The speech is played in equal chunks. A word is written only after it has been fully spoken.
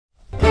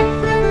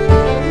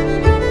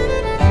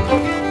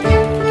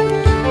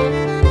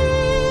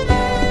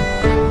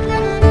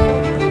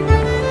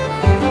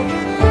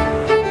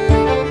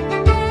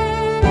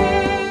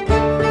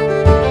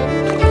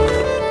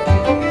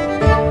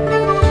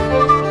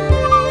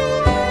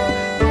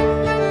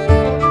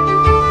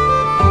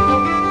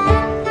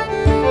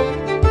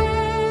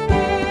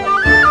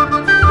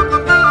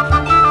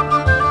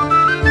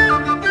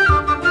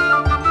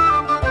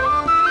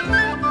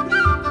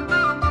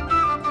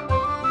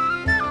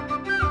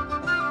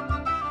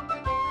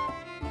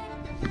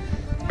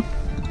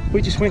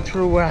We just went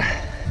through a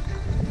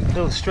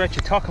little stretch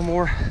of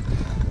Tuckamore,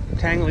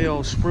 tangly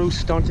old spruce,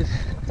 stunted,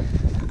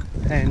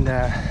 and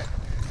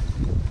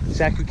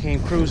Saku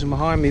came cruising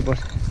behind me,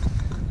 but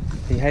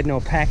he had no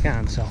pack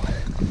on, so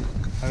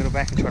I'm gonna go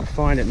back and try to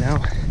find it now.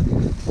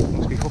 It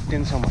must be hooked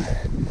in somewhere.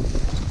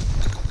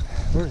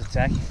 Where is it,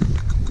 Saku?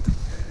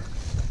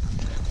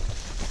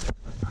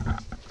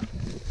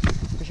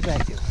 Where's your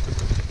bag, dude?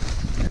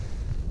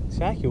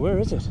 Saku, where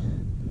is it?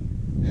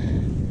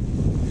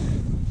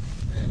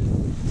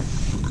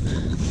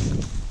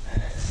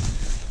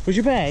 Where's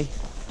your bag?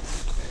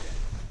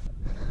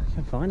 I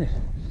can't find it.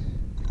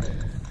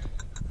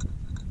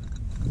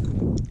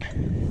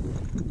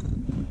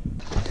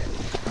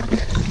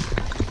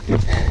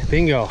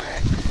 Bingo.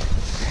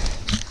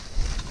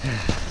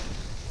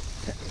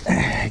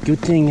 Good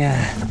thing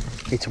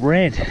it's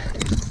red.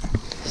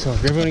 So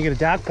if you're ever gonna get a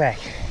dog pack,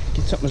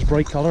 get something that's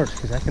bright colored,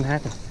 because that can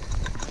happen.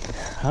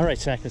 All right,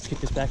 Sack, let's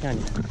get this back on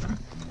you.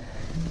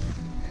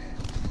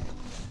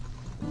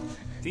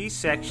 These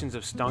sections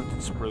of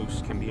stunted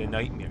spruce can be a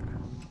nightmare,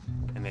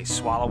 and they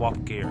swallow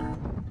up gear.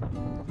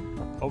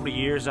 Over the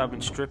years, I've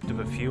been stripped of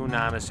a few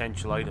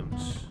non-essential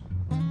items.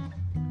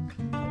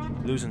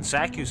 Losing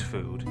Saku's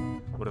food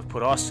would have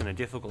put us in a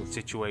difficult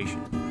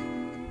situation.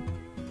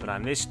 But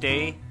on this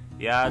day,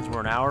 the odds were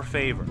in our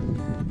favor,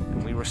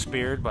 and we were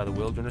spared by the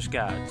wilderness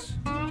gods.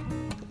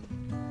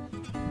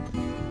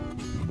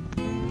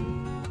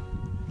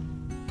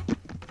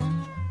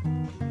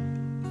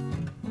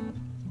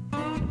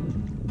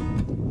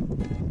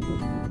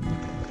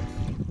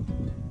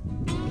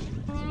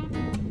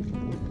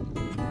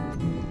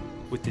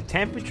 With the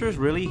temperatures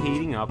really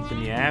heating up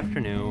in the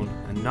afternoon,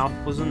 enough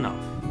was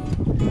enough,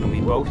 and we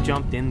both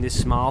jumped in this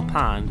small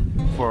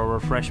pond for a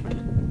refreshment.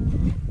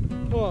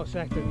 Oh,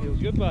 Sack, that feels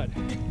good, bud.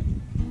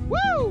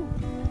 Woo!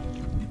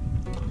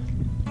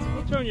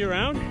 I'll turn you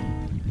around.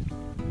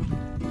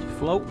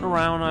 Floating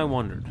around, I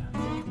wondered,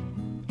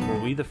 were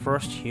we the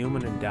first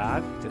human and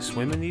dog to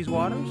swim in these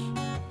waters?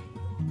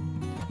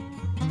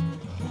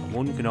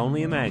 One can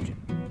only imagine.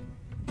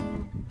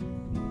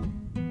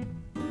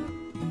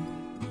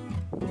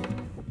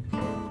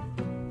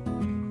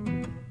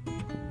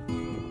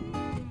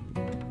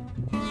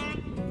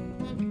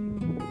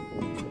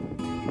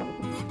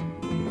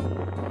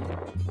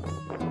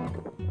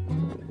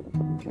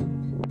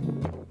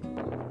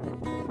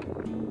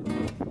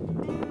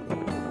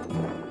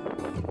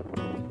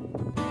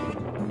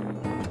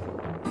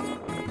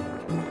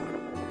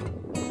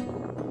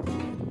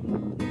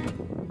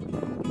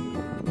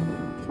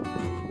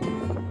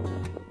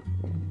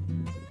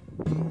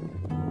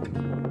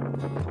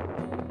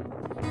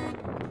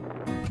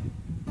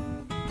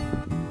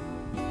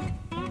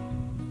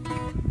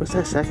 What's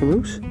that, Sack, a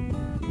moose?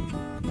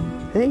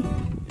 Hey,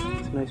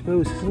 it's a nice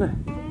moose, isn't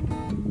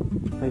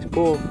it? Nice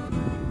bull.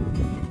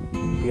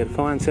 He got a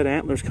fine set of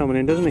antlers coming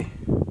in, doesn't he?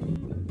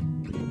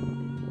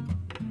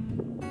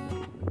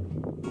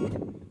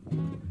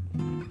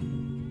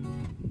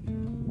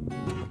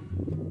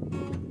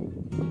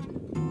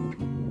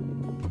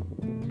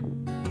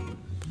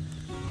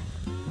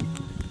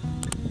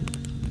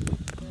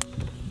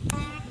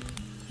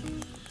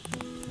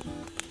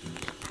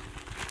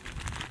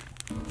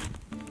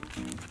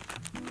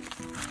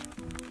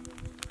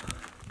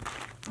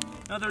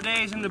 Another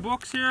day's in the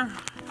books here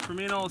for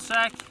me and old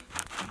Sack.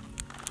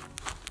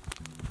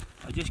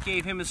 I just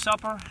gave him his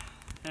supper,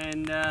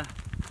 and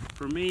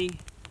for me,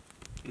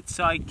 it's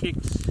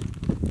sidekicks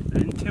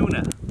and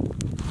tuna.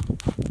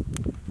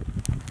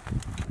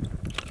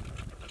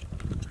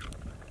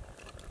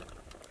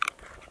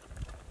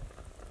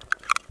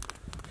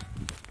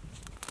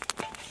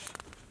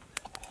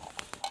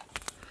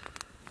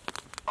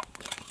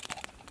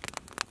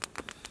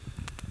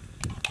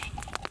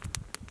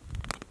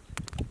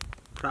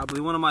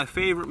 Probably one of my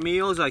favorite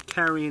meals I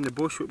carry in the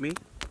bush with me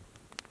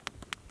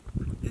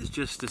is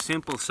just a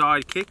simple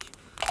sidekick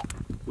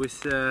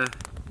with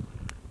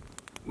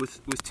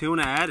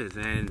tuna added,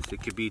 and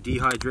it could be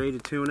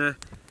dehydrated tuna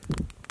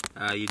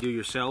you do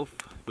yourself,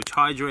 which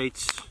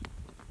hydrates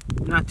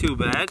not too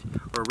bad,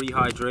 or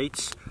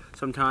rehydrates.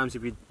 Sometimes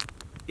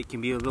it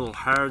can be a little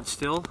hard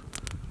still,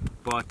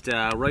 but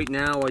right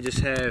now I just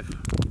have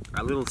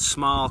a little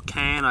small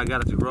can I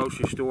got at the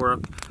grocery store,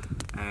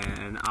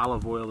 and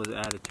olive oil is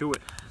added to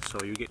it, so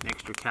you get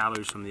extra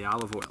calories from the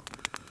olive oil.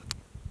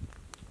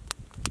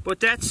 But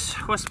that's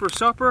what's for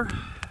supper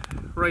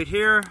right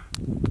here.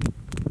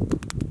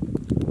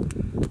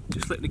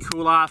 Just letting it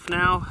cool off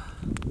now.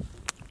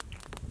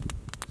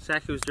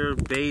 Saku's there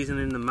bathing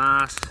in the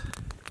moss,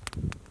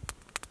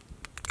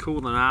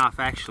 cooling off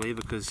actually,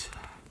 because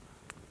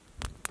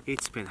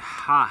it's been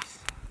hot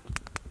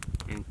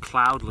and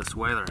cloudless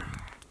weather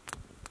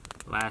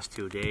the last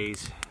 2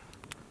 days.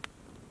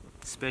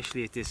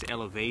 Especially at this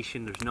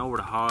elevation, there's nowhere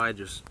to hide,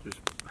 there's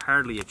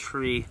hardly a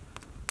tree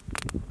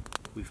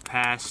we've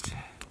passed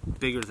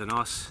bigger than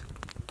us.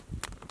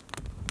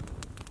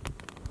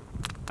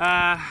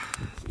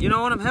 You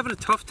know what, I'm having a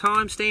tough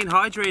time staying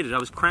hydrated. I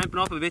was cramping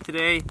up a bit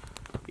today,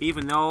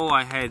 even though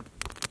I had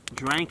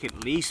drank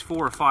at least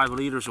 4 or 5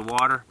 liters of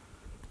water.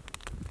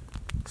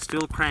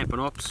 still cramping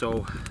up,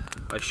 so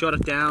I shut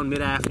it down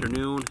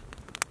mid-afternoon.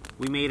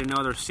 We made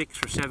another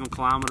 6 or 7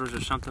 kilometers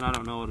or something, I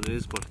don't know what it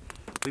is, but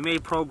we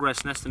made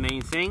progress, and that's the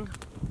main thing.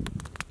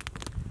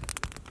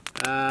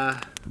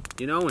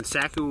 You know, and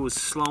Saku was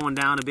slowing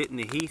down a bit in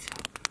the heat,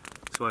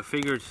 so I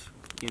figured,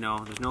 you know,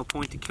 there's no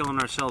point to killing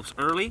ourselves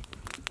early.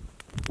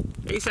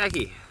 Hey,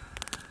 Saki.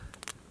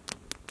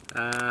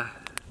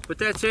 But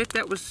that's it.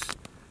 That was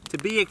to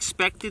be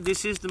expected.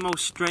 This is the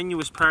most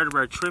strenuous part of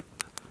our trip.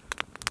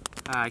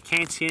 I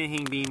can't see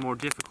anything being more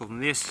difficult than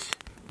this.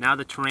 Now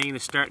the terrain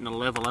is starting to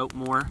level out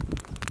more.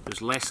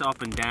 There's less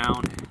up and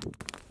down.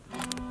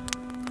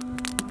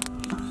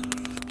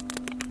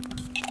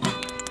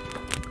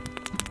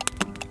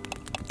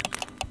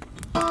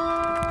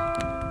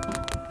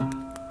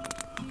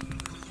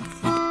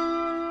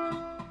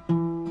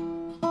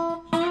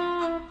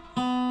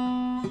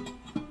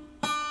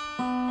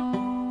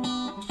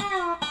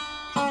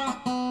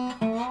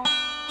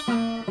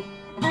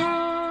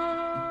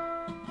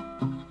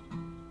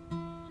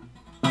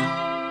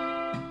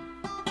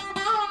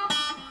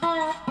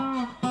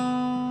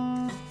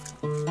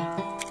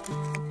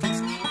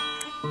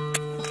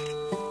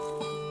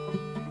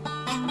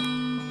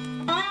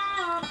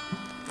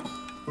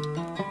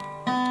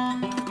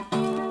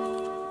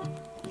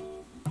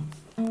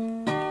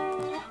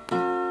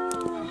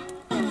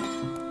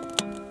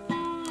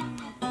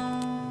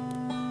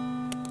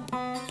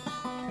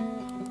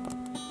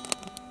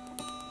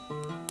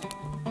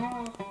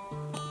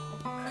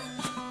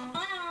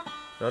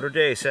 Another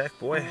day, Sack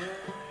boy.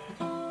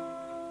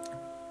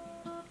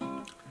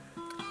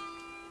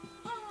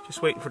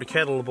 Just waiting for the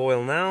kettle to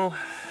boil now.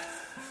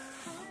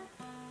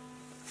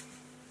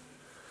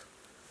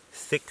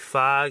 Thick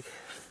fog.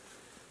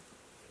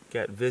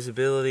 Got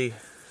visibility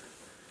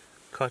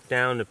cut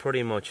down to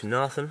pretty much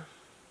nothing.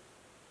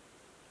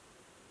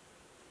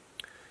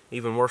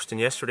 Even worse than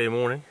yesterday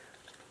morning.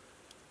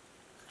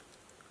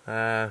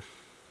 It's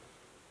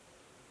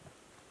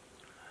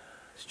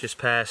just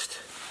past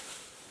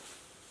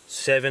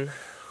 7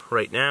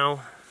 right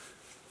now.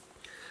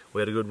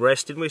 We had a good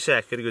rest, didn't we,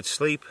 Sack? Had a good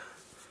sleep.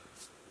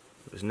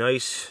 It was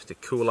nice to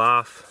cool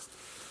off.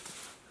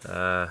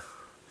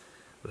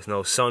 With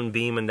no sun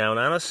beaming down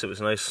on us, it was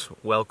a nice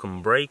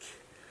welcome break.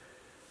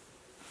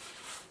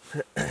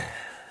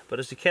 But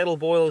as the kettle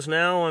boils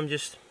now, I'm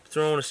just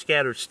throwing a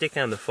scattered stick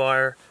on the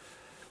fire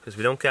because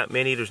we don't got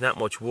many. There's not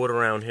much wood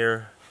around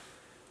here.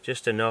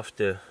 Just enough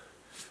to,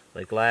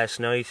 like last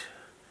night,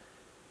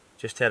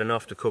 just had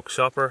enough to cook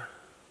supper.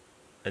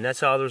 And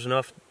that's all there's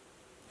enough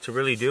to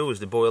really do, is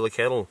to boil a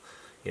kettle,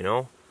 you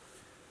know,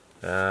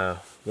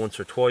 once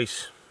or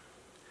twice.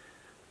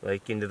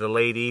 Like into the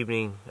late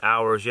evening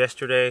hours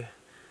yesterday,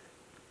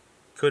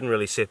 couldn't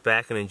really sit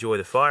back and enjoy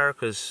the fire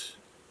because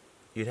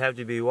you'd have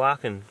to be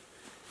walking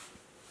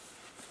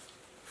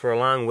for a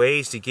long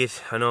ways to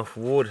get enough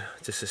wood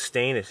to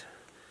sustain it.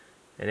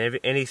 And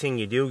anything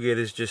you do get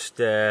is just,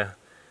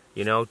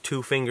 you know,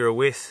 2-finger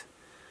width,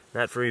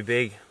 not very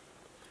big.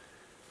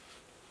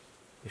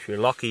 If you're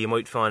lucky, you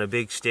might find a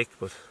big stick,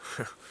 but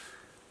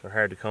they're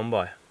hard to come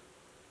by.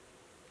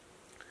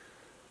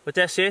 But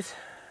that's it.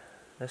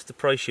 That's the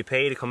price you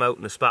pay to come out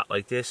in a spot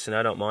like this, and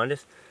I don't mind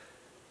it.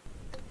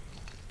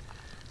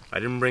 I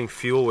didn't bring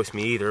fuel with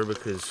me either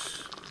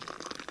because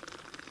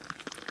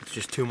it's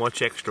just too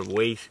much extra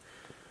weight.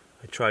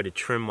 I tried to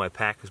trim my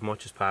pack as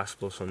much as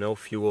possible, so no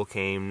fuel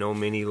came, no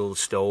mini little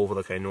stove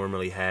like I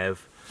normally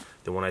have,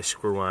 the one I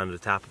screw on to the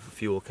top of a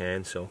fuel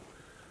can. So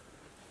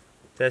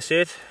that's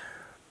it.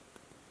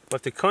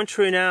 But the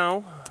country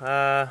now,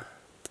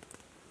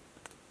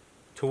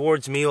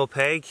 towards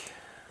Meal-Peg,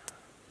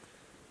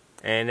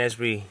 and as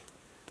we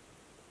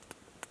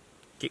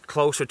get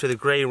closer to the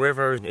Grey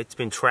River, it's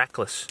been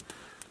trackless.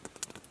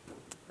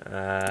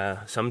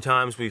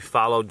 Sometimes we've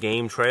followed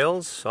game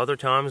trails, other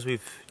times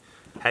we've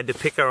had to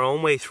pick our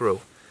own way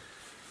through.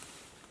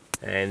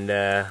 And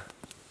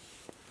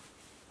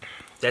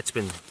that's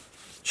been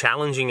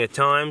challenging at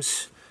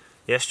times.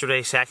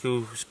 Yesterday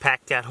Saku's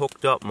pack got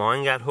hooked up,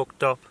 mine got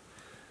hooked up.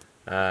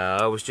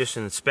 I was just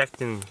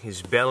inspecting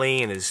his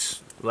belly and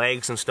his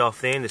legs and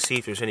stuff then to see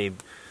if there's any,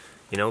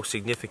 you know,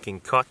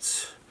 significant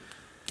cuts,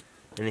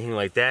 anything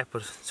like that,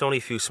 but it's only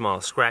a few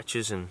small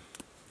scratches and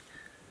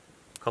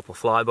a couple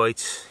fly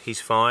bites.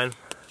 He's fine.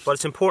 But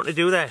it's important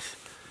to do that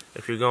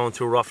if you're going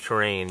through rough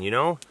terrain, you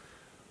know,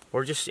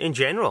 or just in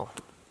general.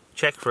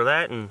 Check for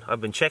that, and I've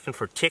been checking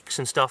for ticks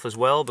and stuff as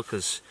well,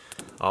 because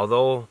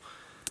although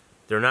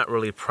they're not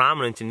really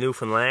prominent in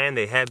Newfoundland,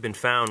 they have been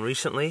found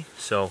recently.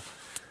 So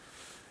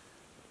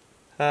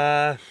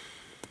but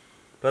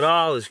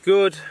all is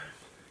good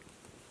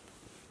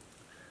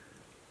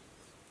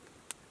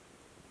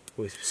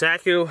with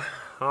Saku,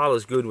 all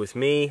is good with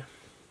me,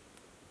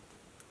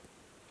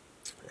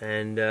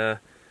 and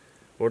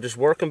we're just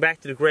working back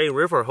to the Grey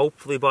River.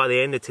 Hopefully by the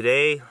end of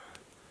today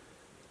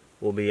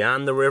we'll be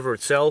on the river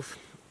itself.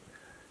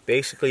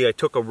 Basically I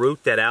took a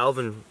route that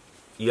Alvin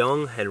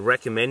Young had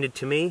recommended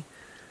to me,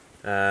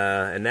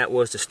 and that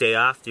was to stay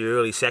off the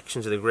early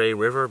sections of the Grey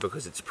River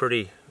because it's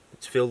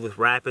filled with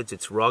rapids,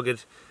 it's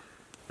rugged.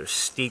 There's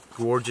steep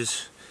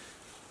gorges.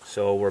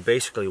 So we're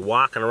basically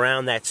walking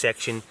around that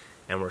section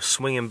and we're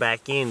swinging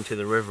back into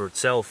the river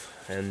itself.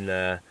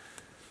 And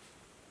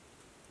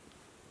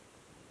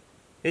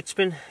it's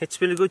been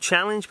a good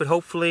challenge, but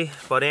hopefully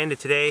by the end of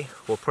today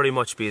we'll pretty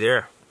much be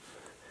there.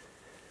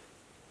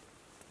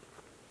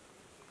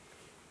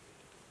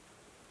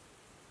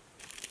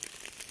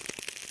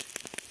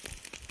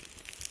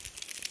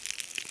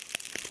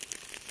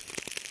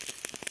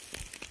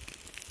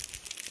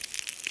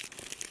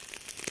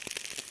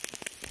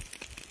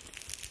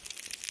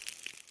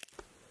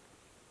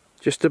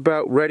 Just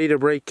about ready to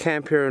break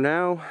camp here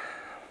now.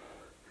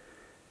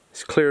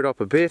 It's cleared up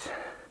a bit.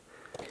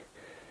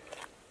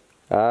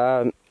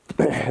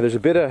 There's a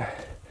bit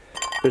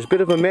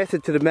of a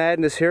method to the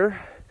madness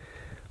here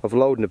of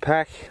loading the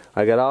pack.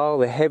 I got all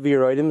the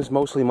heavier items,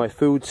 mostly my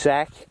food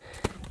sack,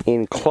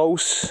 in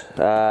close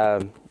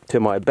to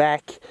my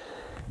back,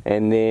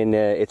 and then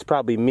it's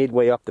probably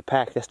midway up the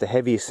pack. That's the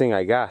heaviest thing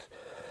I got.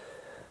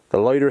 The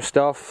lighter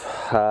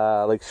stuff,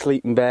 like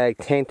sleeping bag,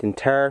 tent and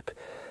tarp,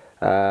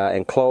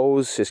 and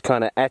clothes, is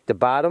kind of at the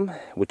bottom,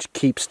 which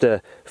keeps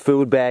the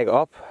food bag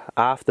up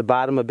off the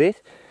bottom a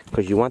bit,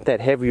 because you want that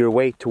heavier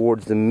weight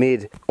towards the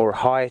mid or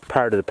high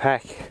part of the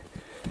pack.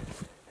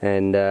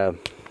 And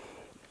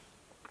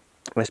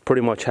that's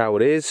pretty much how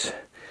it is.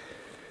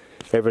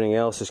 Everything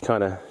else is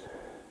kind of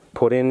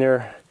put in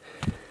there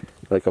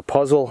like a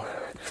puzzle.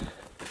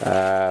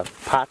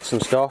 Pots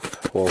and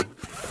stuff, well,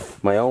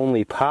 my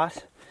only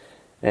pot,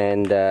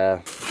 and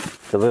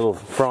the little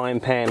frying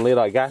pan lid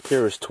I got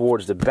there is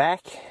towards the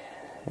back,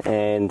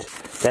 and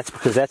that's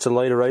because that's a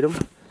lighter item.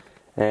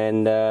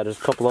 And there's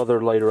a couple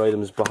other lighter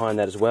items behind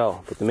that as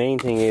well. But the main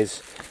thing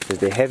is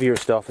the heavier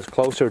stuff is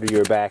closer to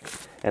your back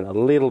and a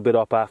little bit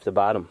up off the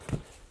bottom.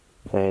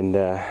 And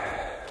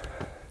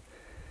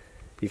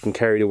you can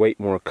carry the weight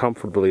more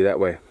comfortably that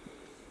way.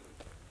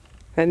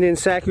 And then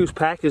Saku's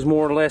pack is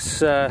more or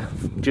less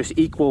just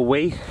equal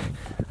weight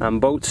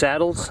on both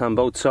saddles, on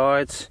both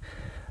sides.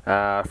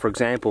 For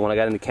example, when I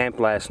got into camp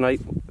last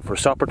night for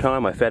supper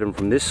time, I fed him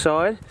from this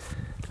side,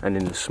 and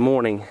then this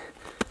morning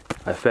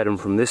I fed him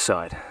from this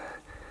side.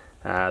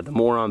 The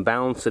more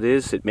unbalanced it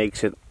is, it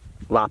makes it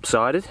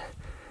lopsided,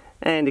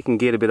 and it can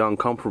get a bit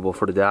uncomfortable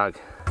for the dog.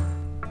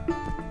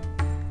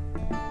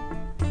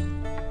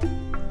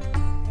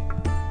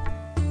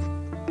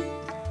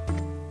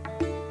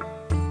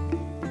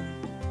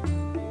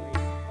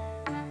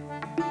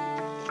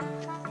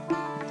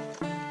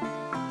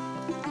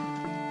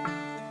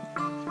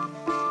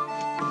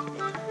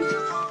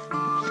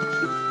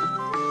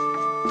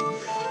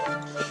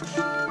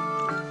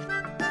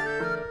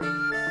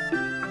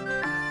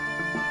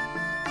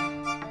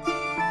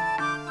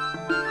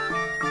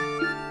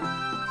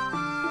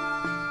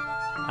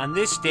 On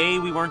this day,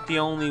 we weren't the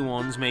only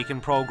ones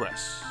making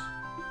progress.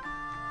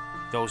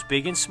 Those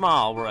big and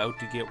small were out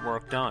to get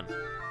work done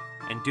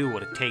and do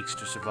what it takes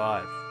to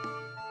survive.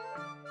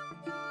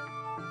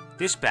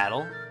 This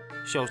battle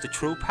shows the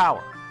true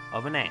power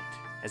of an ant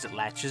as it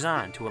latches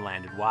on to a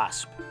landed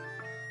wasp.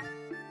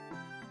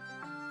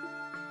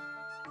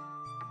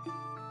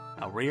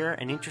 A rare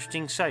and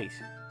interesting sight,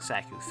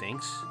 Saku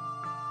thinks.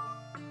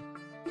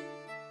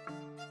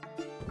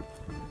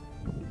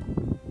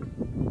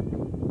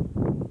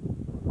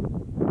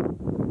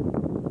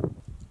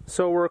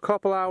 So we're a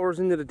couple hours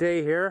into the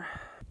day here.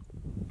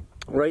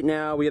 Right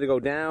now we got to go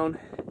down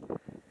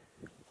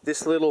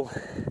this little,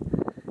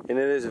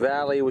 into this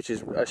valley, which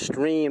is a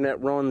stream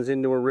that runs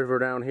into a river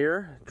down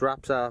here,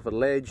 drops off a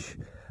ledge,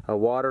 a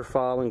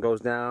waterfall, and goes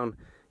down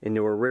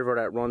into a river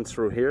that runs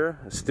through here.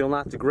 It's still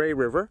not the Grey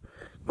River.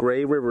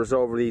 Grey River's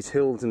over these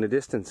hills in the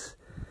distance.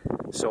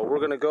 So we're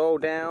gonna go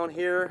down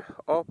here,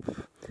 up,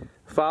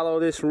 follow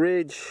this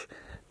ridge,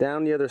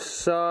 down the other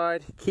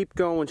side, keep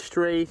going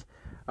straight,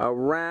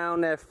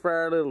 around that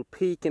far little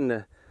peak in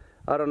the,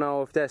 I don't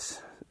know if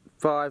that's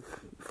 4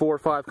 or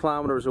 5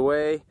 kilometers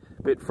away,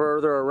 a bit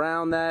further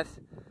around that,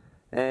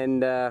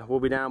 and we'll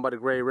be down by the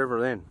Grey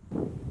River then.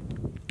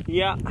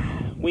 Yeah,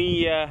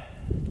 we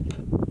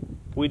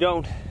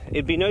don't,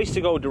 it'd be nice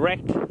to go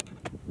direct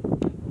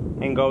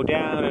and go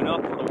down and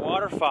up where the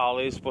waterfall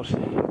is,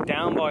 but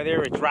down by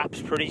there it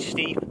drops pretty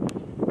steep,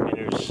 and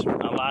there's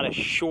a lot of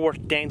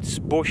short, dense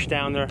bush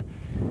down there.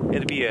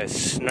 It'll be a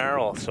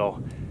snarl,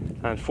 so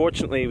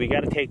unfortunately we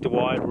got to take the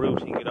wide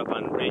route and get up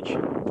on the ridge.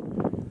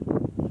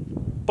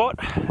 But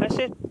that's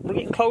it, we're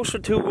getting closer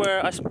to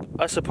where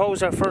I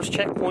suppose our first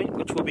checkpoint,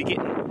 which will be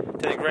getting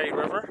to the Grey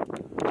River.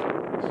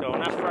 So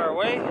not far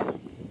away.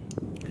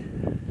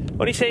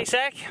 What do you say,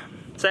 Sack?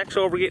 Sack's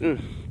over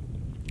getting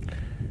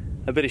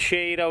a bit of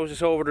shade. I was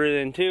just over there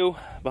then too,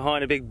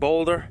 behind a big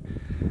boulder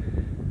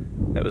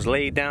that was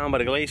laid down by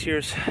the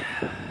glaciers.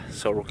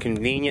 So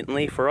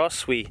conveniently for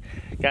us, we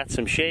got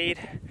some shade.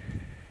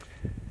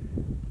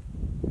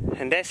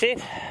 And that's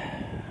it.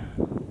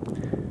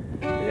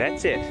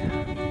 That's it.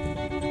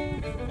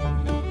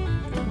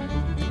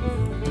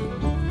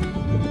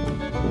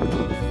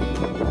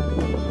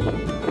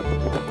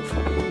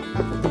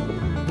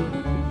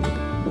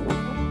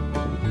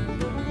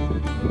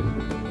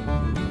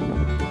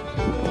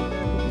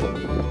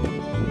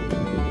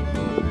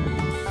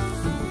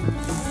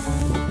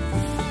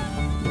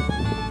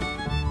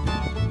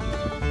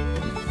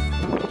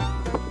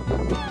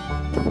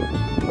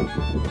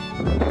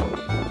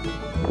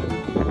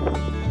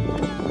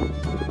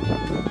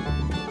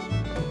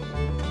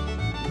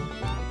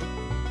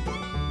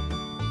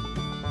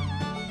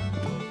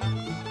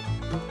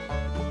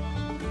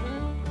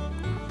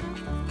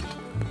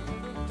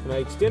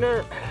 Tonight's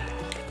dinner,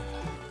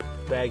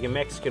 bag of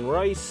Mexican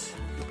rice,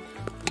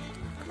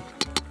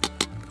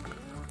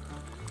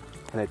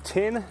 and a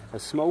tin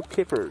of smoked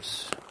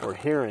kippers, or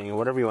herring, or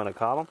whatever you want to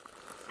call them.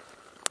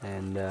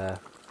 And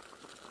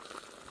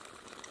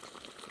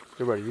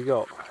you're ready to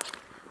go.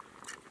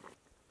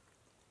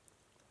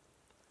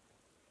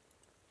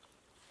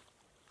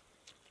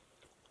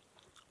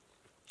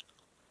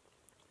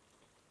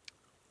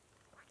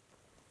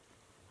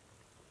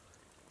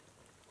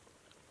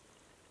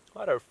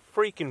 What a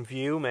freaking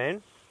view,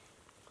 man.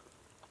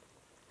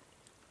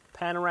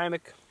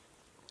 Panoramic.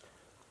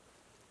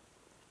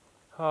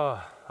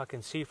 Oh, I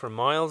can see for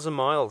miles and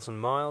miles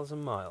and miles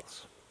and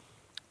miles.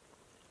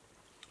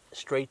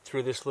 Straight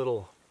through this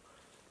little,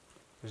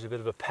 there's a bit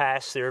of a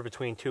pass there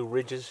between two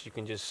ridges. You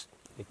can just,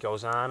 it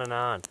goes on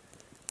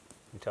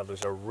until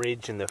there's a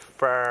ridge in the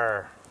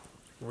far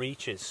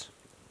reaches.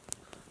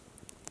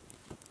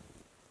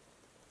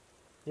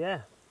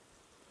 Yeah.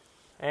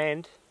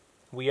 And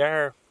we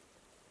are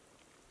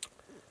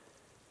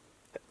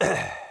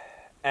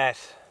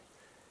at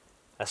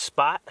a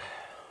spot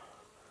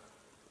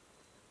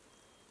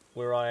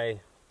where I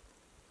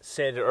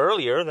said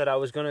earlier that I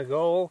was going to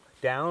go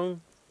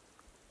down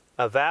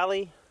a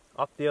valley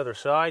up the other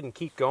side and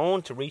keep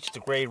going to reach the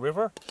Grey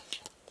River,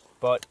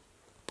 but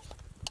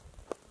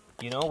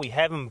you know, we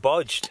haven't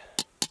budged.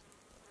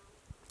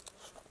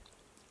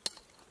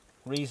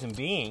 Reason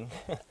being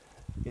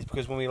is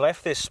because when we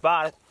left this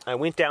spot, I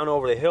went down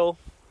over the hill,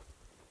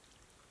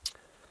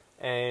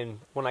 and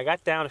when I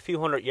got down a few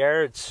hundred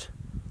yards,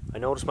 I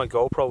noticed my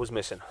GoPro was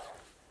missing.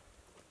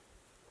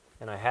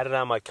 And I had it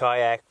on my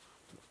kayak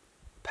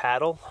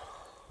paddle,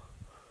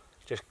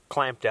 just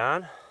clamped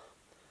on.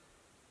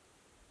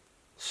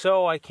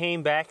 So I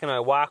came back and I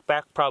walked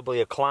back probably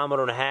 1.5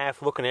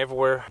 kilometers looking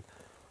everywhere.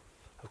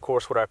 Of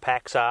course with our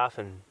packs off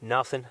and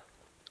nothing.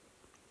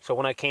 So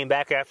when I came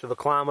back after the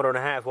 1.5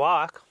 kilometer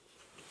walk,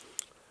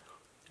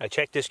 I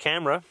checked this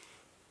camera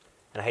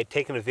and I had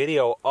taken a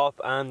video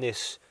up on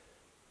this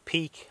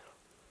peak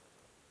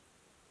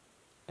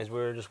as we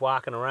were just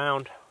walking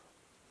around,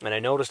 and I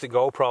noticed the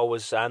GoPro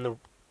was on the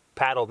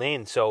paddled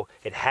in, so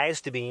it has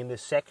to be in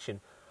this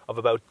section of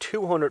about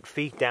 200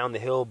 feet down the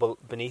hill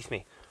beneath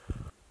me.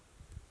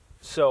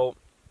 So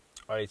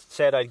I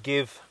said I'd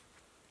give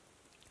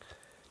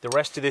the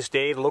rest of this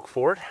day to look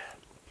for it.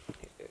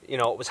 You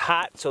know, it was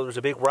hot, so there was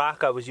a big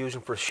rock I was using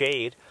for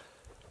shade,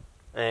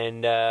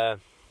 and I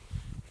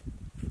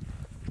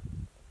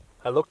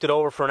looked it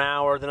over for an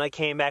hour. Then I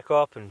came back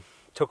up and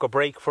took a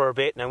break for a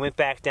bit, and I went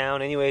back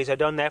down. Anyways, I've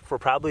done that for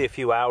probably a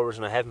few hours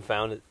and I haven't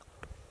found it.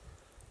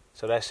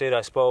 So that's it,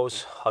 I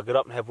suppose. I'll get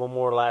up and have one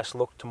more last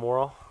look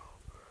tomorrow,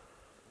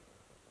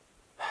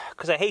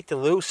 because I hate to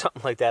lose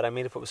something like that. I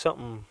mean, if it was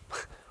something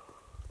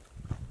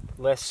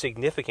less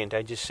significant,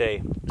 I'd just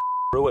say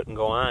screw it and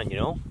go on, you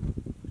know?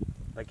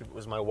 Like if it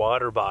was my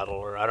water bottle,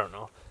 or I don't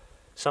know,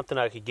 something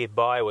I could get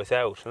by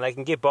without. And I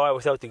can get by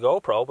without the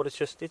GoPro, but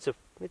it's a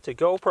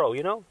GoPro,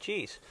 you know?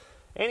 Jeez.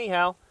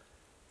 Anyhow,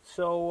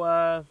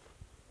 so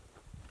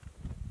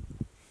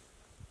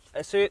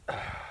that's it.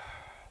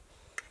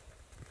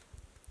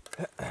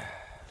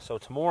 So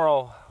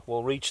tomorrow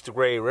we'll reach the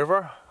Grey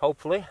River,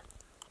 hopefully.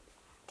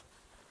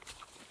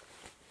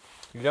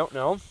 You don't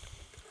know,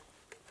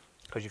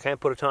 because you can't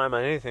put a time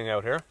on anything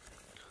out here.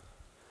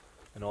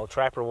 An old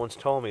trapper once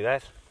told me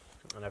that,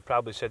 and I've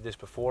probably said this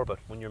before, but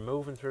when you're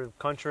moving through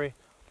the country,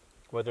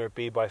 whether it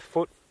be by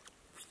foot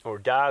or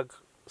dog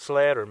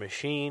sled or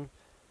machine,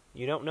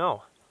 you don't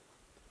know.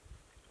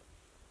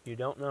 You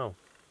don't know.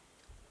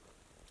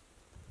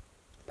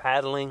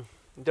 Paddling,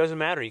 it doesn't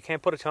matter. You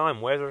can't put a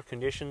time. Weather,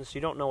 conditions,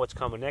 you don't know what's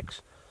coming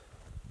next.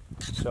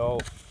 So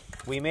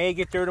we may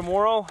get there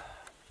tomorrow.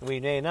 We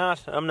may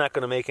not. I'm not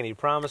going to make any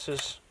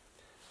promises.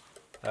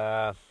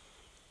 I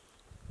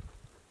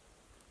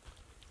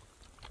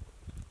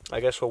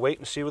guess we'll wait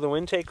and see where the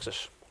wind takes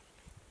us.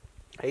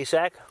 Hey,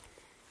 Sack.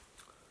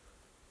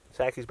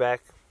 Sacky's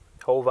back.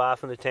 Hove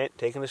off in the tent,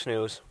 taking a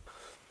snooze.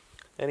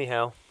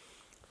 Anyhow,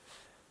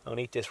 I'm going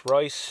to eat this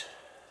rice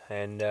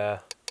and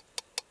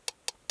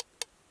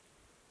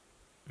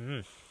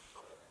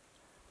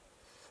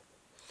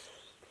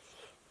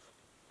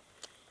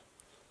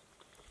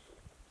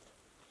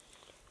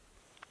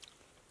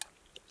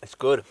it's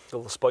good. A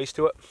little spice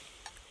to it.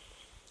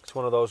 It's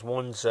one of those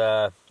ones, it's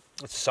a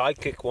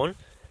sidekick one,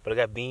 but I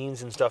got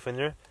beans and stuff in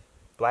there.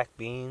 Black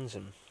beans,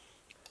 and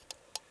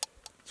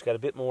it's got a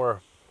bit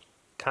more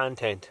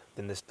content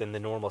than the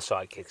normal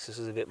sidekicks. This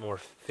is a bit more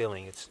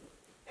filling. It's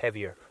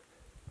heavier.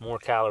 More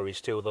calories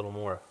too, a little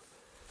more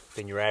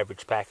than your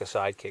average pack of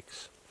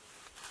sidekicks.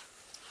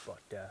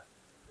 But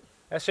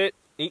that's it.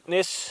 Eating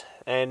this,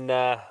 and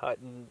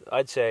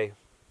I'd say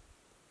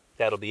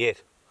that'll be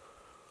it.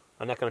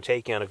 I'm not going to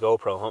take you on a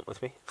GoPro hunt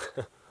with me.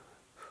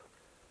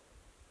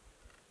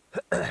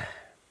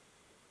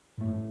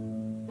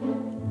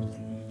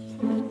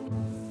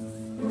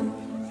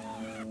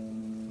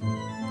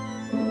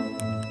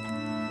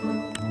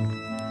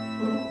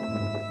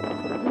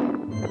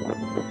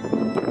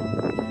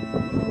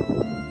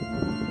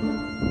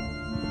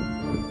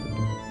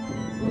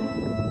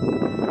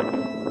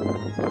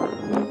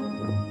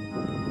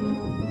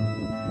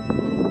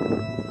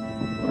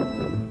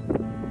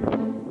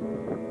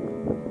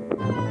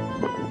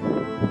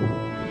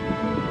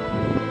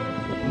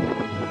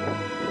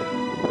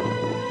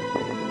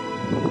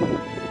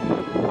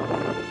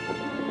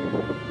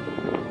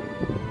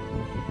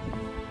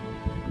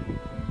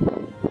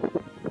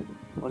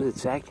 it,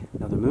 Zach?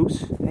 Another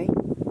moose, hey?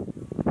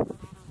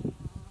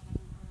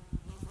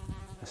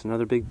 That's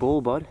another big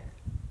bull, bud.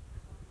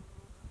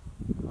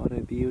 What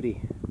a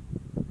beauty.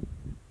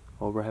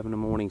 Oh, we're having a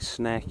morning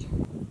snack.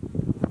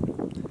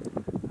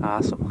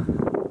 Awesome.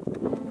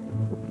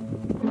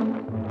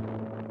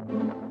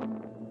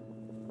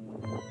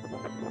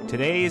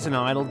 Today is an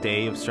idle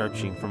day of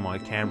searching for my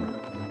camera.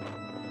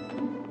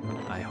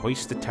 I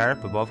hoist the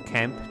tarp above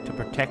camp to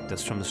protect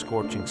us from the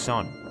scorching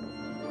sun,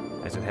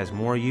 as it has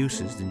more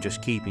uses than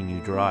just keeping you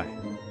dry.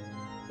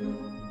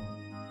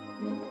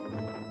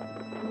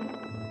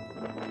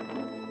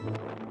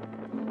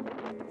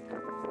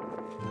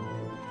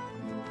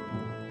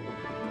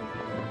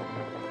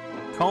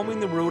 Combing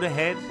the road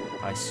ahead,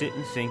 I sit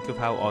and think of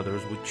how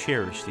others would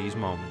cherish these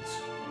moments.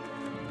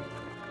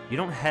 You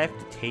don't have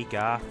to take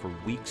off for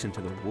weeks into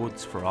the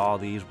woods for all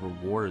these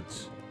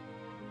rewards.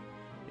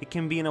 It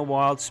can be in a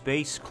wild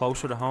space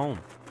closer to home,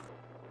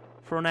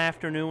 for an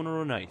afternoon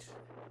or a night.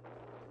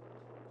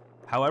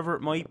 However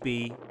it might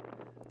be,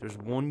 there's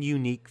one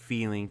unique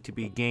feeling to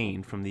be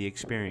gained from the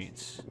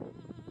experience,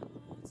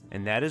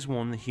 and that is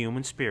one the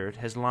human spirit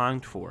has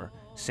longed for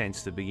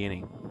since the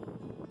beginning.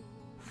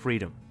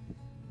 Freedom.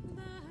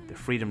 The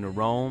freedom to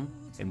roam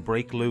and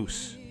break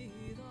loose,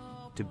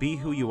 to be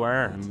who you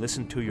are and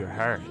listen to your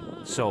heart,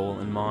 soul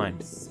and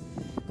mind,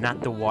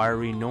 not the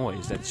wiry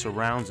noise that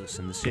surrounds us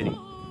in the city.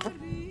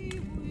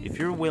 If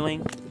you're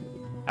willing,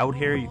 out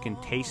here you can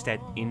taste that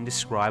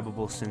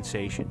indescribable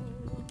sensation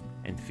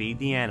and feed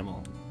the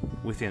animal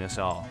within us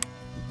all.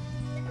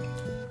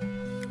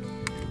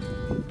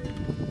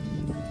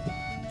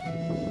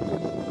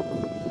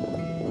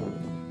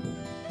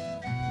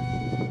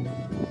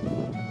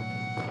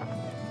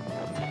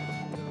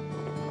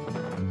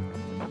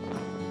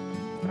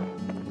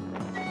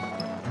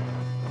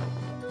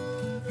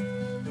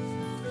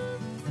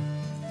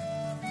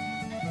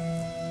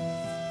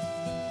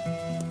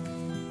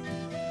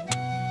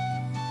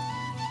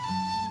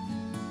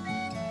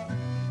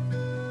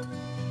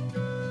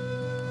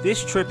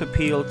 This trip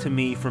appealed to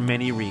me for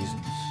many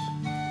reasons.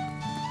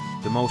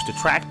 The most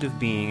attractive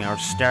being our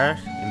start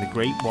in the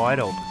great wide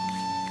open,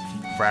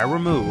 far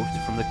removed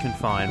from the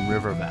confined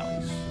river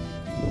valleys.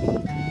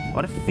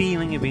 What a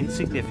feeling of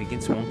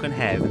insignificance one can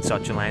have in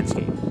such a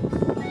landscape.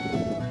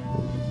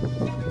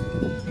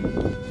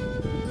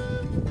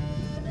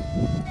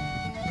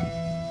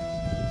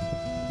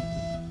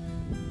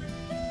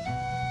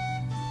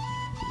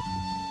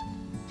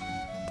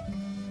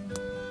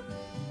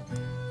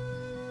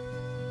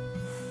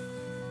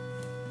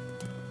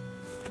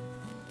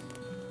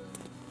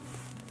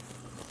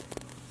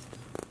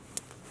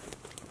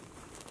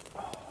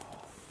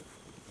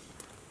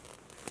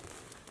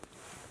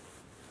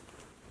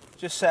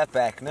 Just sat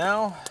back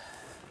now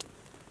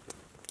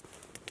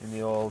in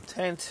the old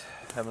tent,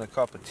 having a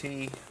cup of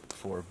tea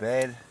before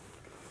bed,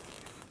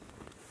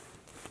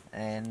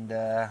 and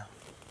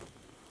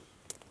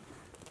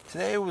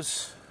today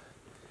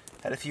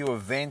had a few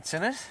events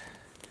in it,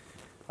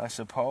 I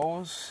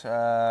suppose.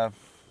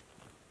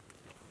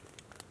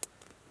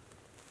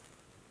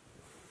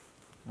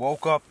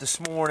 Woke up this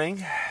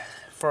morning,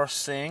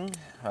 first thing,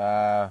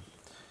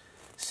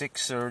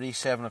 6:30,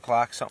 7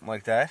 o'clock, something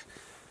like that.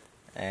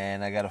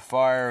 And I got a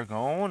fire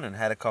going and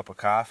had a cup of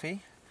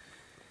coffee.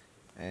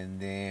 And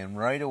then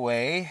right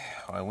away,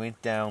 I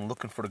went down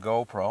looking for the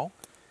GoPro.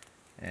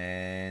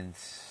 And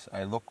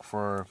I looked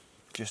for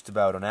just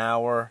about an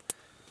hour.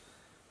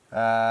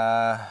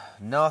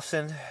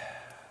 Nothing.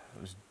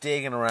 I was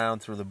digging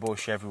around through the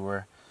bush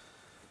everywhere.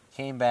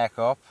 Came back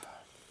up.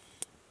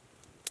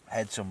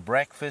 Had some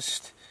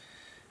breakfast.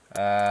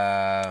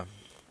 Sat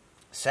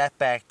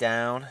back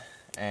down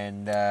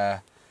and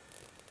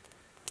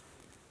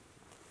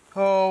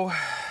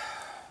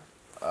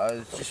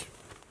just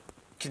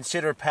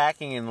consider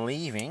packing and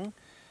leaving.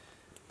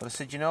 But I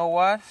said, you know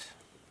what?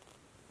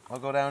 I'll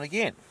go down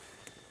again.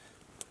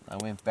 I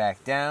went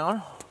back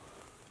down,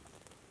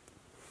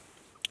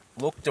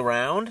 looked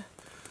around,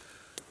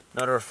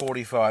 another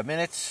 45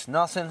 minutes,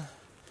 nothing.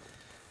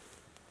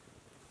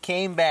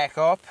 Came back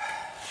up,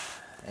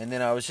 and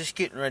then I was just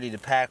getting ready to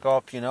pack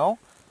up, and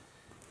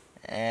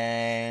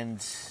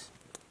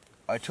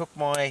I took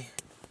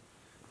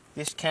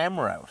this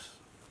camera out.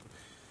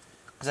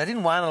 Because I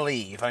didn't want to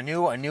leave. I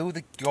knew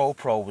the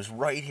GoPro was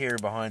right here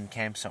behind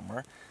camp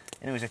somewhere.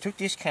 Anyways, I took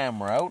this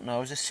camera out and I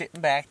was just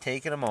sitting back,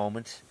 taking a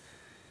moment,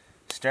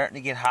 starting to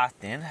get hot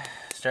then,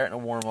 starting to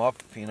warm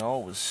up. It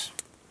was,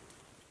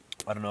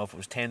 I don't know if it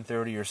was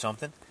 10:30 or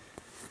something.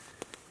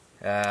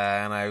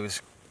 And I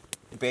was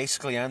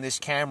basically on this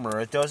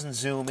camera. It doesn't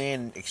zoom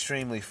in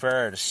extremely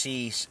far to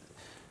see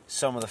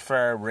some of the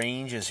far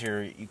ranges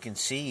here. You can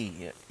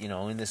see,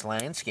 in this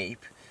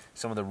landscape,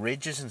 some of the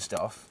ridges and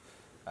stuff.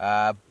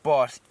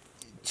 But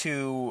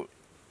to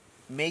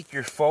make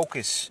your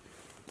focus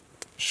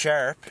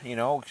sharp,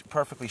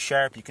 perfectly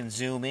sharp, you can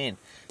zoom in.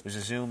 There's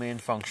a zoom in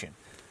function.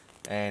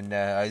 And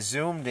I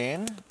zoomed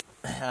in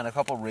on a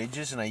couple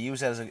ridges, and I use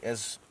that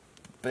as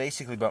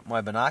basically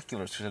my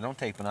binoculars, because I don't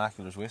take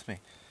binoculars with me.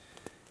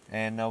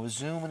 And I was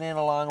zooming in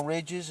along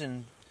ridges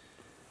and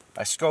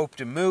I scoped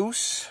a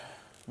moose,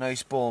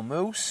 nice bull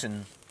moose,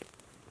 and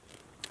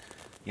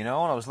you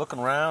know, and I was looking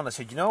around. I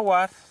said, you know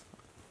what?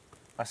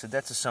 I said,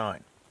 that's a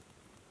sign.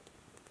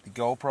 The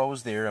GoPro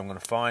is there. I'm going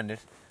to find it.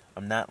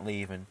 I'm not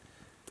leaving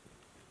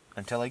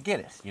until I get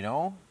it, you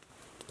know?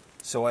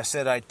 So I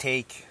said I'd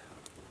take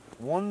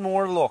one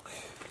more look,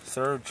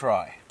 third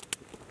try.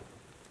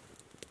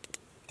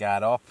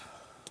 Got up.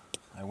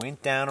 I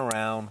went down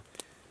around,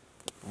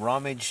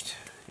 rummaged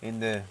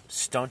in the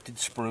stunted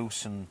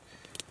spruce and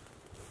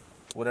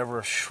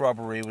whatever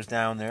shrubbery was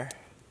down there.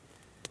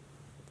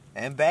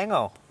 And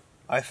bango,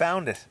 I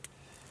found it.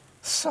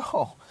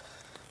 So,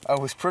 I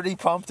was pretty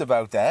pumped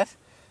about that.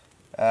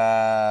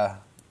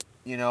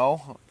 You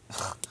know,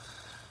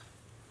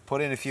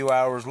 put in a few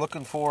hours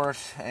looking for it,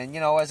 and you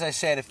know, as I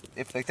said,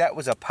 if like that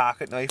was a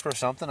pocket knife or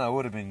something, I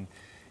would have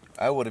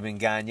been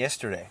gone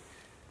yesterday.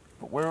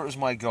 But where was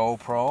my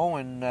GoPro?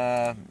 And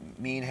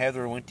me and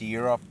Heather went to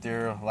Europe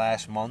there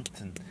last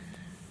month,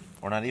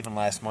 or not even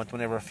last month,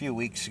 whenever, a few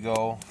weeks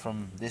ago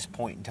from this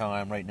point in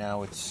time. Right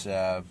now it's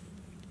 2nd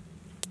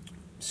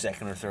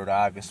or 3rd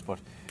August, but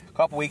a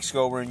couple weeks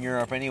ago we're in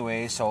Europe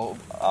anyway, so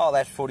all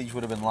that footage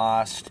would have been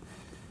lost.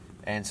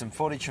 And some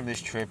footage from this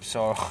trip,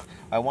 so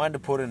I wanted to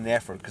put in an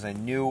effort because I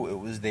knew it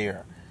was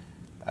there.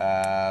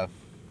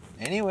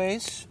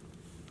 Anyways,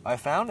 I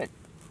found it.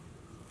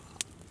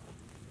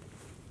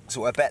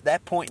 So at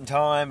that point in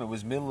time, it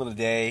was middle of the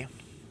day,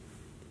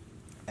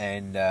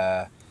 and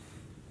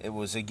it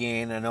was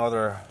again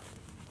another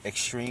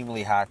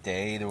extremely hot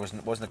day. There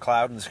wasn't a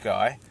cloud in the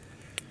sky,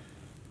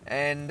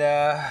 and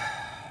I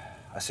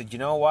said, you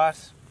know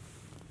what?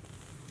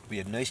 We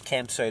had a nice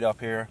campsite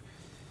up here.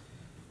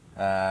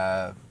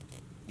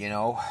 You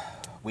know,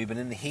 we've been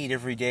in the heat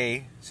every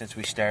day since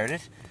we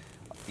started.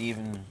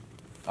 Even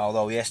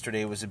although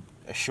yesterday was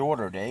a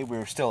shorter day, we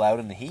were still out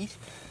in the heat.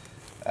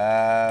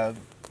 And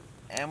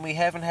we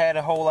haven't had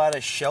a whole lot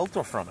of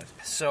shelter from it.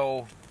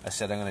 So I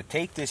said, I'm going to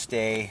take this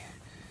day.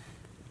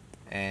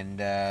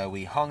 And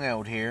we hung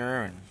out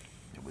here, and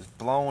it was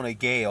blowing a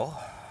gale.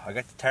 I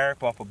got the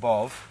tarp up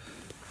above.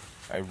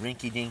 I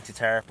rinky-dinked the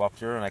tarp up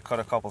there, and I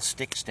cut a couple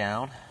sticks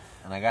down.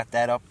 And I got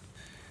that up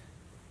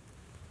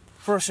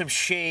for some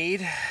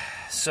shade.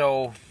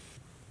 So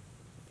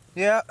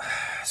yeah,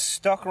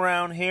 stuck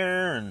around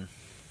here and,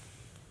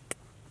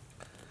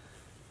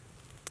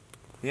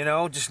 you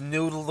know, just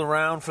noodled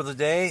around for the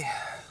day.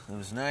 It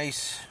was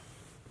nice.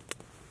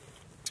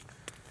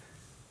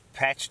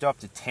 Patched up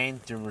the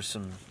tent. There were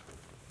some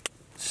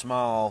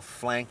small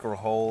flanker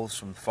holes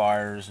from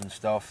fires and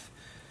stuff.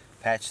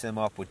 Patched them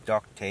up with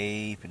duct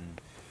tape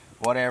and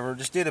whatever.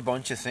 Just did a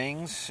bunch of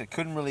things. I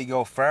couldn't really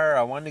go far.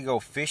 I wanted to go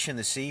fishing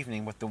this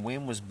evening, but the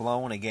wind was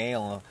blowing a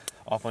gale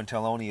up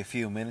until only a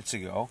few minutes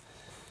ago.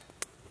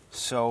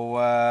 So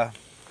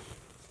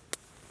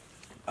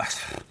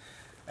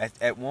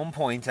at one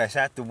point I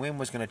thought the wind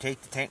was going to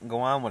take the tent and go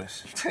on with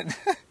us.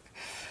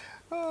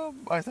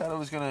 I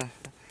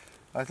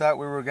thought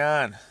we were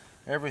gone,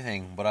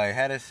 everything, but I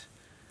had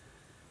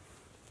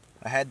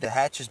the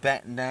hatches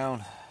battened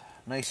down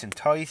nice and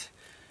tight,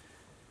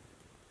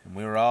 and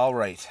we were all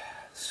right.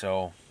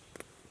 So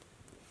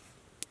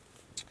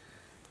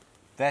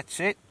that's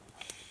it.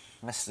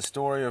 That's the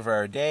story of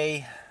our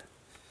day.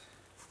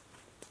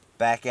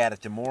 Back at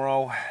it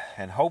tomorrow,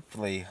 and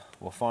hopefully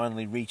we'll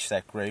finally reach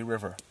that Grey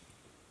River.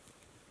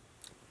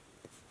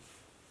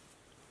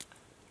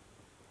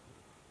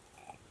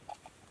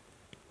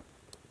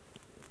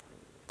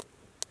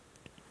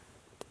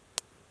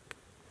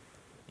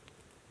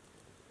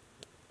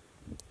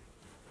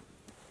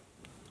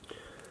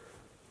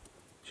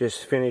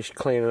 Just finished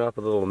cleaning up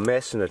a little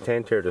mess in the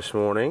tent here this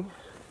morning.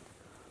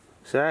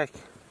 Zach,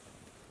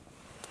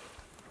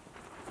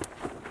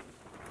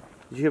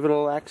 did you have a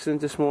little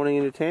accident this morning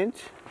in the tent?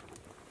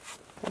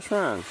 What's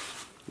wrong?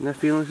 You're not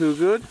feeling too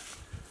good?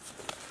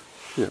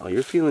 No,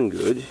 you're feeling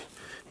good.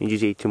 You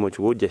just ate too much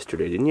wood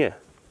yesterday, didn't you?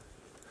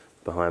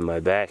 Behind my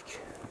back,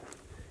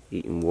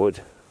 eating wood.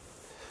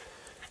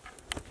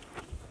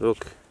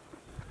 Look,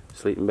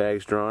 sleeping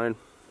bag's drying.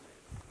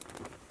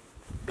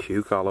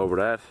 Puke all over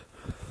that.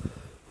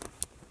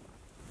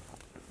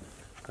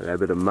 I got a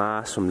bit of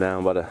moss from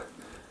down by the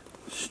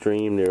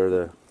stream there,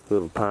 the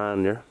little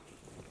pond there.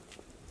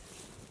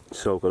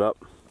 Soak it up.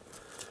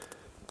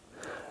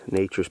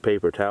 Nature's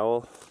paper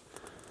towel.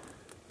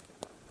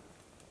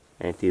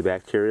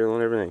 Antibacterial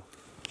and everything.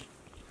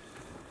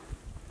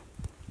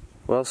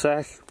 Well,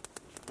 Sack,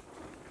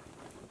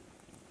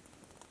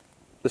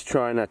 let's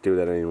try not to do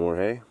that anymore,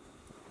 hey?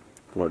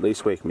 Or at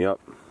least wake me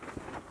up.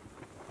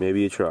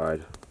 Maybe you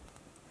tried.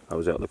 I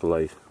was out looking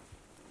late.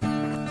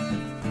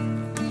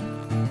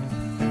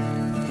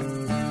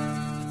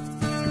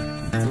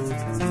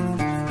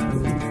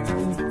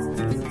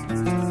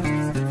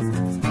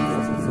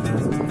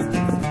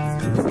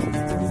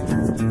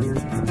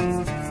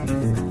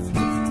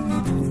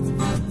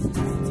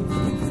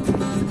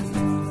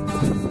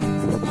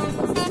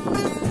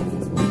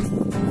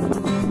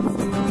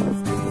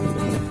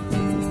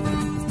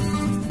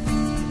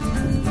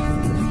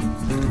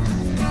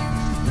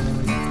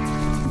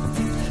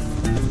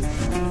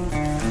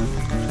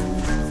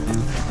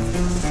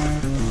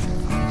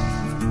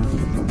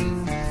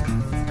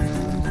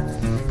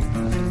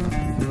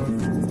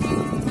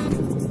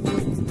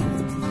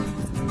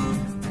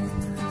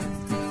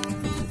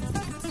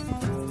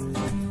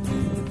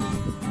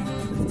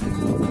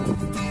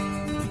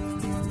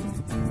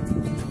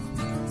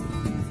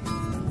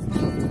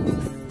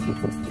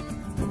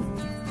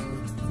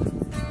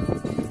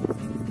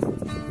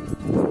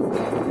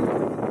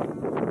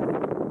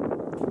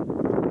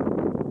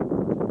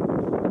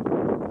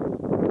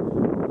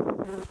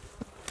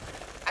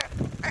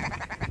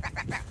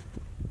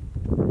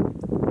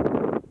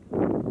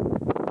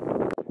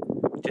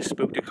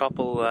 spooked a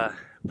couple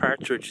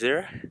partridge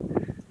there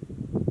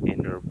in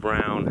their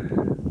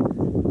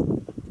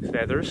brown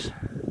feathers,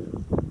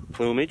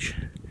 plumage,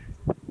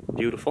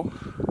 beautiful.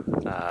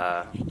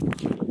 Of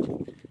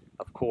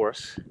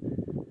course,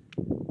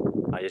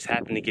 I just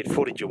happened to get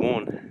footage of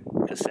one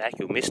because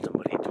Saku missed him,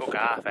 but he took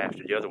off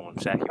after the other one.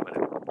 Saku had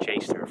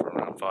chased her for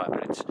around 5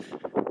 minutes.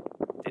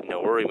 Didn't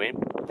know where he went,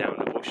 down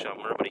in the bush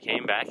somewhere, but he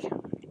came back. So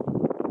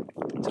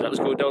that was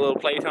good, though, a little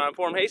playtime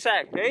for him. Hey,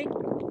 Sack, hey?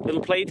 Little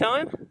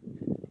playtime?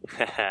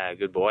 Haha,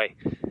 good boy.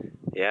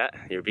 Yeah,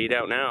 you're beat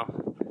out now.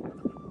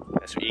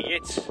 That's what you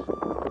get.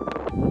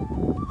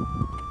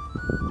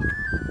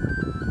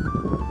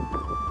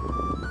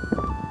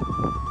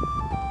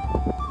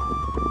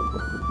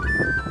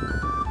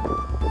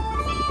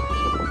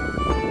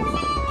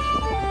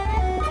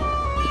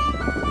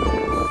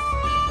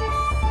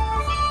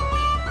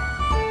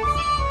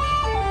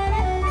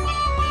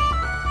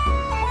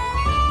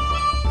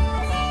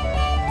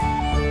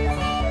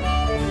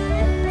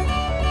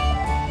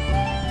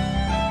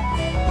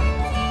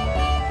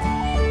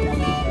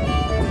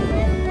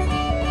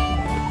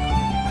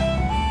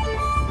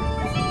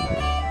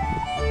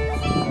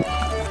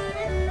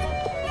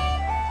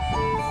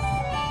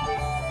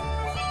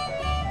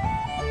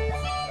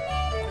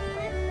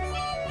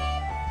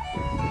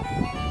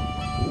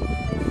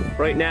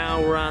 Right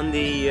now we're on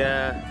the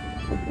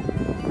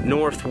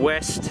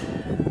northwest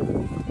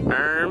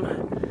arm.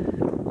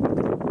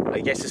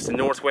 I guess it's the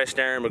northwest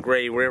arm of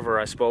Grey River,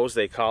 I suppose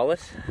they call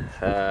it.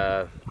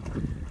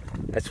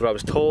 That's what I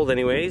was told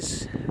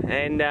anyways.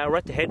 And we're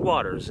at the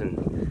headwaters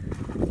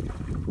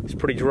and it's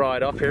pretty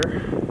dried up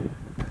here.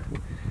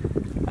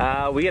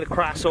 We gotta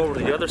cross over to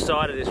the other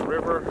side of this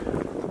river,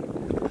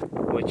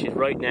 which is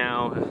right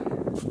now,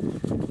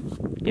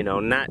 you know,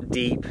 not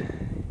deep.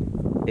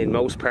 In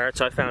most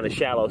parts, I found a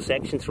shallow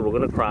section, so we're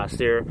going to cross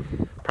there,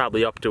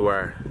 probably up to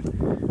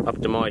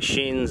my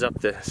shins,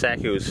 up to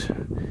Saku's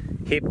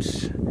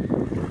hips.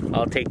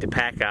 I'll take the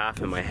pack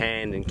off in my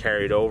hand and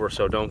carry it over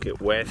so I don't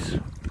get wet.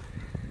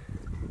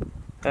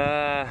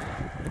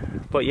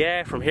 But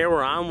yeah, from here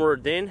we're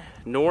onward then,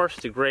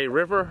 north to Grey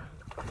River.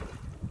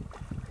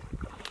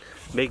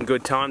 Making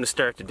good time to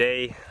start the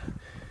day.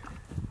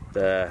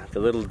 The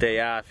little day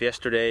off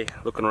yesterday,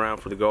 looking around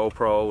for the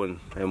GoPro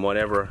and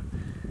whatever.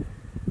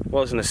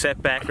 Wasn't a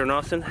setback or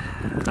nothing.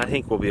 I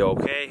think we'll be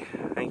okay.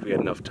 I think we got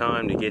enough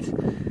time to get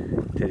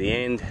to the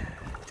end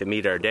to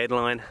meet our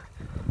deadline.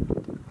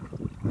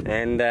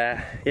 And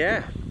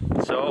yeah,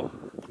 so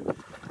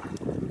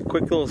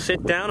quick little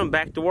sit down and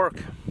back to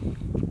work.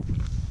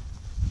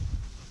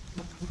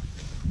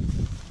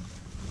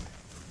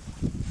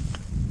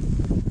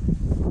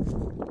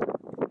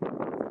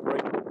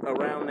 Right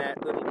around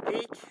that little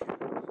peak,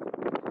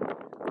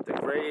 the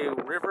Grey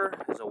River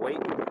is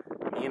awaiting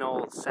me and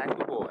old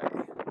Saku boy.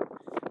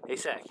 Hey,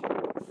 Sack.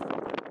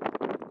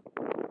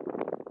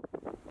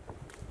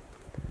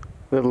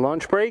 Little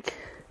lunch break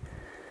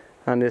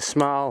on this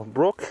small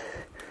brook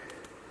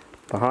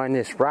behind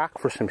this rock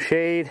for some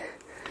shade.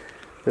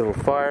 Little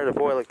fire to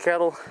boil a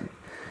kettle.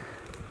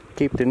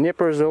 Keep the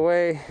nippers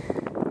away.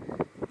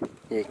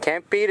 You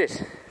can't beat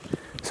it.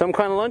 Some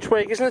kind of lunch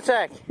break, isn't it,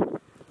 Sack?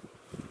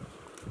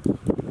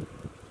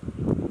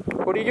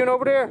 What are you doing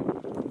over there?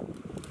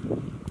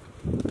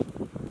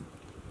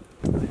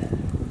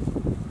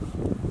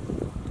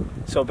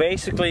 So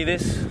basically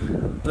this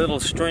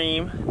little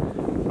stream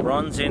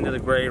runs into the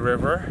Grey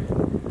River,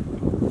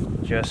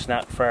 just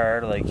not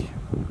far, like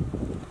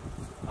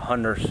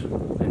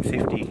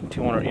 150,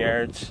 200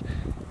 yards.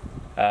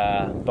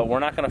 But we're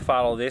not going to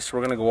follow this.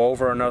 We're going to go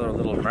over another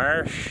little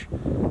marsh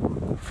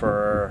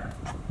for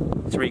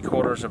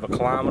 3/4 of a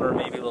kilometer,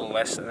 maybe a little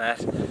less than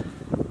that.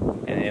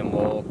 And then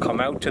we'll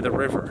come out to the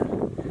river.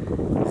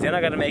 Then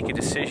I got to make a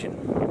decision.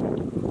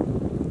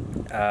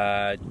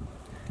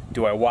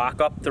 Do I walk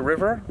up the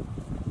river?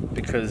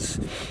 Because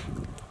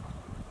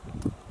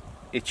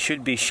it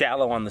should be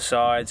shallow on the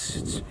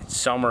sides. It's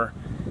summer,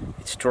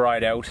 it's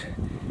dried out,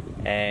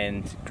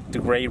 and the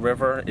Grey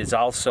River has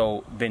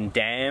also been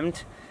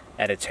dammed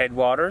at its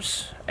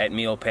headwaters at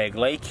Mealpeg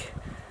Lake.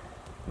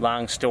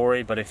 Long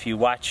story, but if you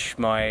watch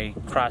my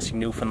Crossing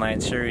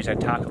Newfoundland series, I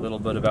talk a little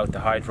bit about the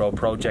hydro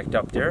project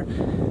up there.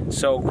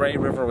 So Grey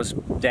River was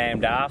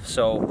dammed off,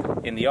 so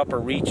in the upper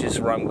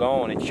reaches where I'm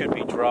going, it should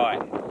be dry.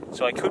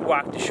 So I could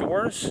walk the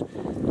shores,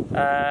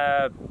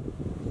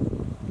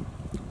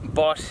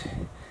 but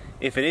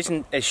if it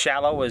isn't as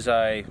shallow as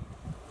I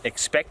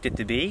expect it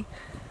to be,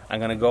 I'm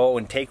going to go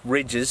and take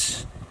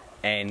ridges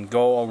and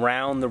go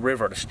around the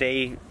river to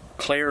stay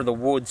clear of the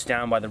woods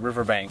down by the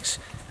riverbanks.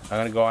 I'm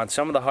going to go on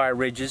some of the high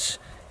ridges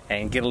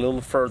and get a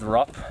little further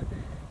up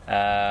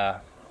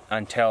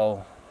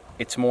until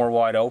it's more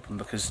wide open,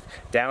 because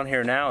down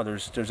here now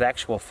there's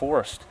actual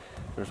forest,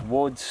 there's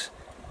woods,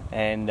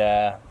 and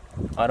I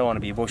don't want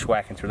to be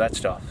bushwhacking through that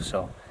stuff.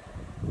 So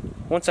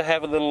once I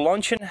have a little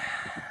luncheon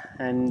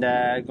and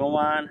go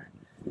on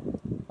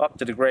up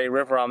to the Grey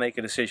River, I'll make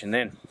a decision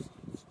then.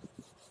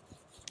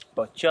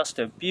 But just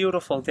a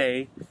beautiful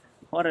day.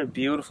 What a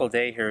beautiful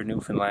day here in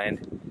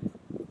Newfoundland.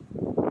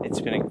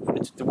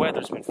 the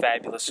weather's been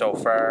fabulous so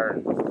far.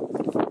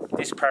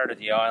 This part of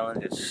the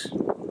island is,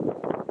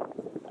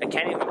 I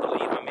can't even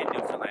believe I'm in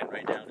Newfoundland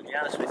right now, to be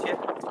honest with you.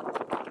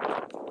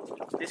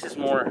 This is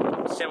more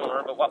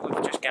similar, but what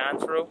we've just gone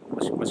through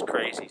was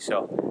crazy.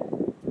 So,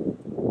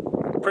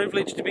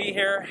 privileged to be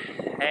here,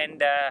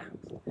 and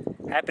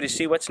happy to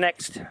see what's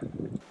next. Alright,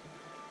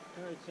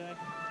 Zach.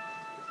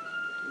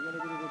 We got a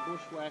bit of a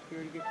bushwhack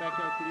here to get back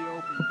out to the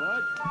open,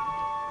 bud.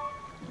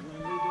 You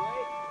want to lead the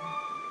way?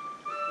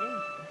 Yeah.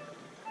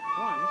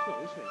 Come on, let's go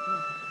this way. Come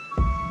on.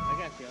 I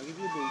got you. I'll give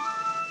you a boost.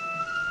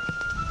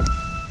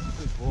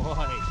 Good boy.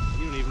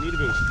 You don't even need a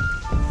boost.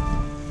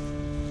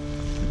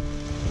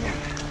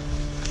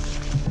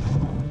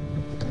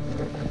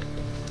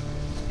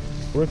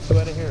 Works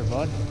out of here,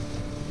 bud.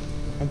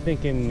 I'm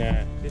thinking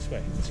this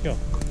way. Let's go.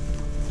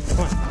 Come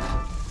on.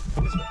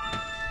 Come this way.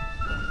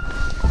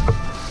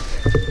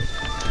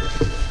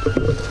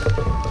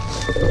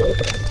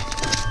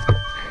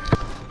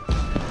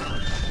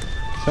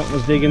 Something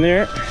was digging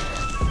there.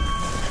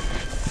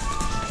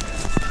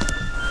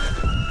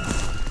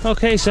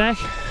 Okay, Sack.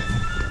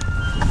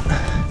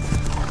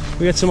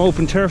 We got some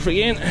open turf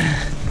again.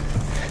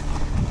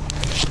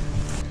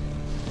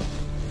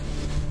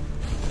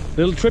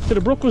 Little trip to the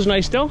brook was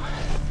nice though.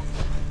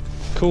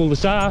 Cooled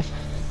us off,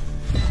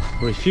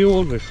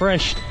 refueled,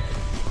 refreshed,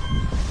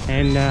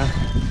 and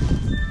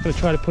gonna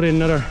try to put in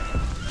another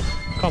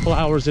couple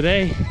hours a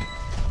day.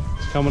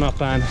 It's coming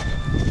up on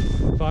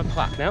 5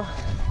 o'clock now.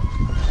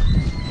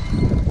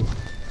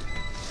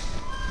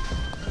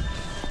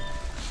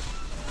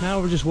 Now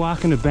we're just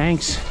walking the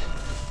banks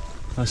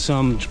of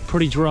some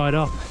pretty dried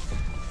up,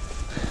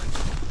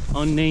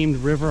 unnamed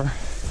river.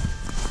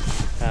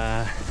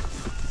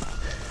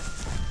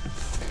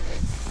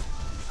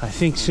 I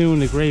think soon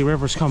the Grey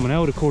River's coming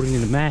out according to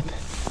the map.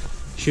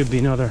 Should be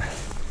another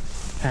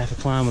half a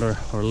kilometre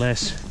or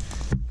less.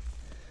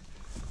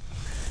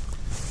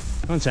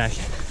 One sec.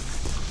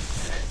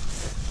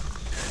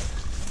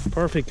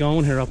 Perfect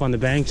going here up on the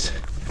banks.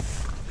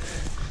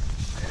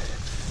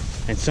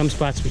 And some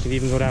spots we can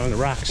even go down in the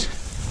rocks.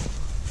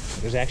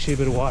 There's actually a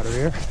bit of water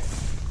here,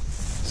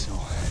 so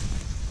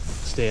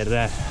stay out of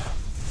that.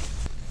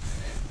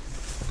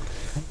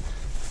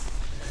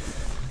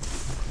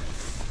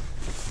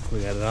 We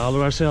got it all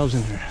to ourselves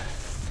in here.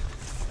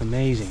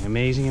 Amazing,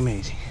 amazing,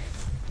 amazing.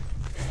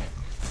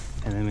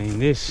 And I mean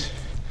this,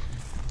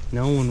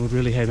 no one would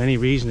really have any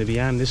reason to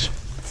be on this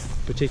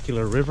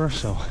particular river,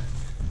 so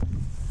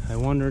I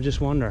wonder,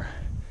 just wonder,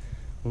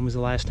 when was the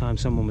last time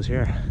someone was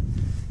here?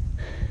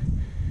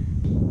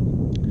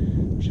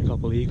 There's a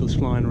couple of eagles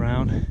flying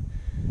around.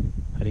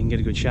 I didn't get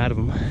a good shot of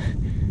them.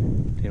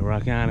 They were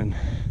out gone in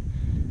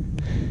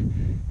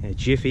a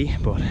jiffy,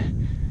 but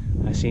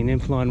I seen them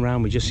flying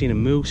around. We just seen a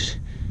moose,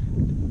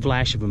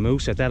 flash of a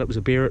moose. I thought it was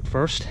a bear at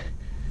first,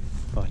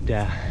 but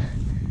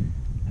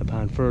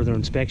upon further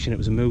inspection it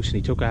was a moose, and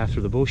he took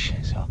after the bush,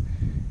 so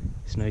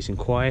it's nice and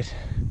quiet,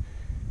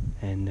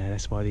 and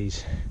that's why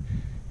these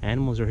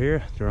animals are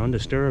here. They're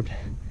undisturbed.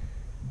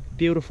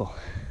 Beautiful.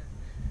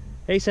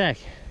 Hey Sack,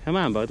 come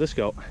on bud, let's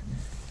go.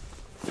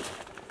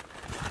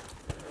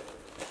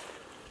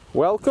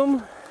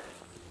 Welcome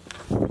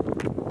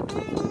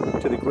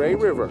to the Grey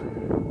River.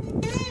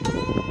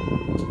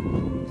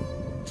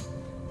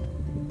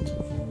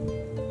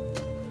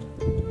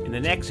 In the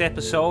next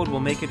episode,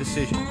 we'll make a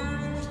decision.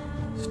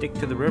 Stick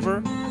to the river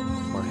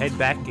or head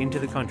back into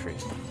the country.